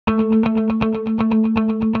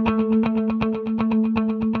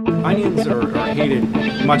onions are hated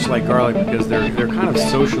much like garlic because they're kind of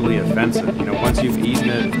socially offensive. You know, once you've eaten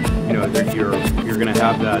it, you know, you're going to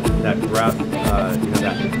have that breath, you know,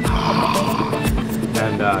 that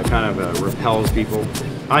and kind of repels people.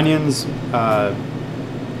 Onions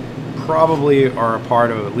probably are a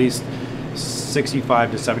part of at least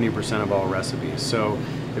 65 to 70% of all recipes. So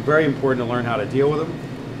it's very important to learn how to deal with them.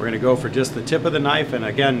 We're going to go for just the tip of the knife, and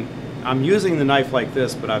again, I'm using the knife like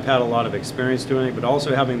this, but I've had a lot of experience doing it, but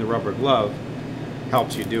also having the rubber glove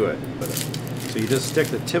helps you do it. So you just stick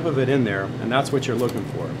the tip of it in there, and that's what you're looking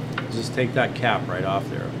for. Just take that cap right off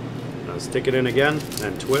there. Now stick it in again,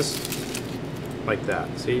 and twist like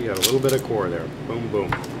that. See, you got a little bit of core there. Boom, boom.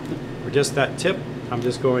 For just that tip, I'm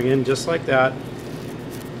just going in just like that,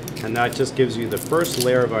 and that just gives you the first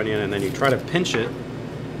layer of onion, and then you try to pinch it,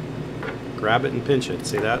 grab it and pinch it.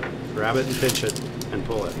 See that? Grab it and pinch it, and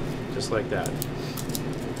pull it. Just like that.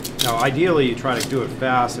 Now ideally you try to do it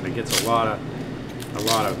fast and it gets a lot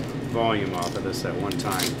of volume off of this at one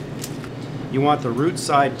time. You want the root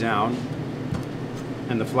side down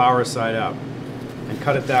and the flower side up, and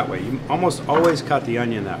cut it that way. You almost always cut the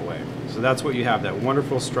onion that way. So that's what you have, that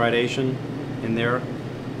wonderful stridation in there.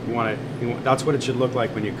 That's what it should look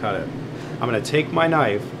like when you cut it. I'm going to take my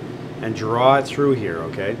knife and draw it through here,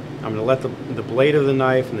 okay? I'm going to let the blade of the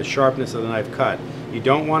knife and the sharpness of the knife cut. You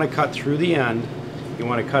don't want to cut through the end. You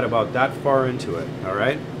want to cut about that far into it, all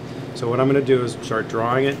right? So what I'm going to do is start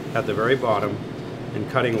drawing it at the very bottom and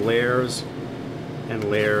cutting layers and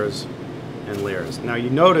layers and layers. Now you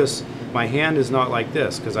notice my hand is not like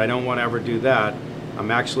this because I don't want to ever do that. I'm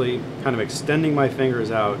actually kind of extending my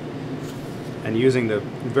fingers out and using the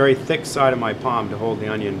very thick side of my palm to hold the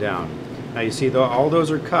onion down. Now you see all those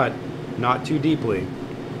are cut, not too deeply.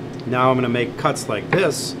 Now I'm going to make cuts like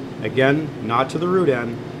this. Again, not to the root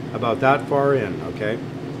end, about that far in, okay?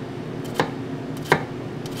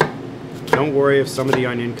 Don't worry if some of the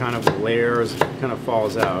onion kind of layers, kind of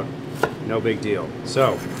falls out. No big deal.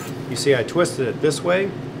 So, you see I twisted it this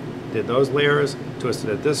way, did those layers,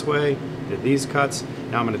 twisted it this way, did these cuts.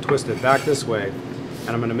 Now I'm going to twist it back this way, and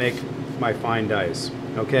I'm going to make my fine dice.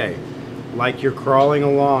 Okay, like you're crawling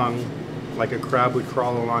along, like a crab would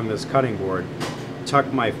crawl along this cutting board,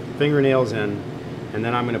 tuck my fingernails in, and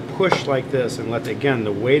then I'm going to push like this and let, again,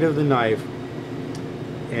 the weight of the knife,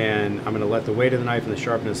 and I'm going to let the weight of the knife and the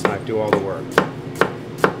sharpness of the knife do all the work.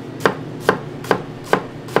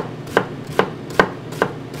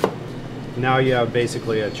 Now you have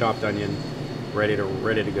basically a chopped onion ready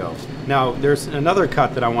to go. Now there's another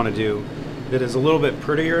cut that I want to do that is a little bit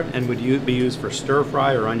prettier and would be used for stir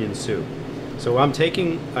fry or onion soup. So I'm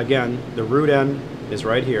taking, again, the root end is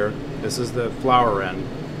right here. This is the flower end.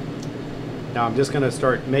 Now I'm just going to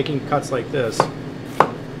start making cuts like this.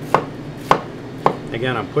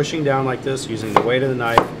 Again, I'm pushing down like this using the weight of the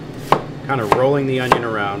knife, kind of rolling the onion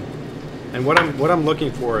around. And what I'm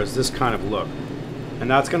looking for is this kind of look. And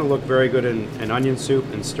that's going to look very good in onion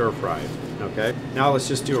soup and stir fry. Okay? Now let's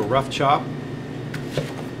just do a rough chop.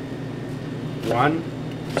 1,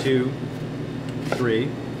 2, 3.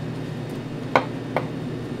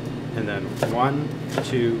 And then 1,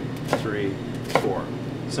 2, 3, 4.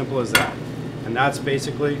 Simple as that. And that's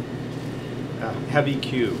basically a heavy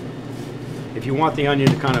cube. If you want the onion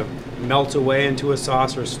to kind of melt away into a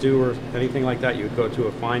sauce or stew or anything like that, you would go to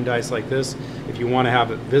a fine dice like this. If you want to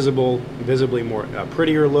have it visibly more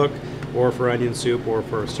prettier look, or for onion soup or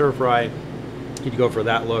for stir fry, you'd go for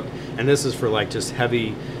that look. And this is for like just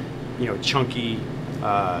heavy, you know, chunky,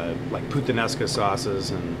 like puttanesca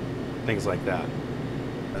sauces and things like that.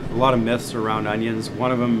 A lot of myths around onions.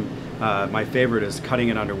 One of them, my favorite, is cutting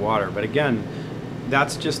it underwater. But again,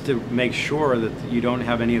 that's just to make sure that you don't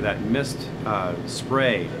have any of that mist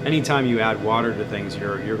spray. Anytime you add water to things,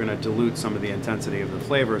 you're going to dilute some of the intensity of the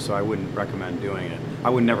flavor, so I wouldn't recommend doing it. I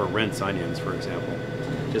would never rinse onions, for example.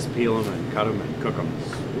 Just peel them and cut them and cook them.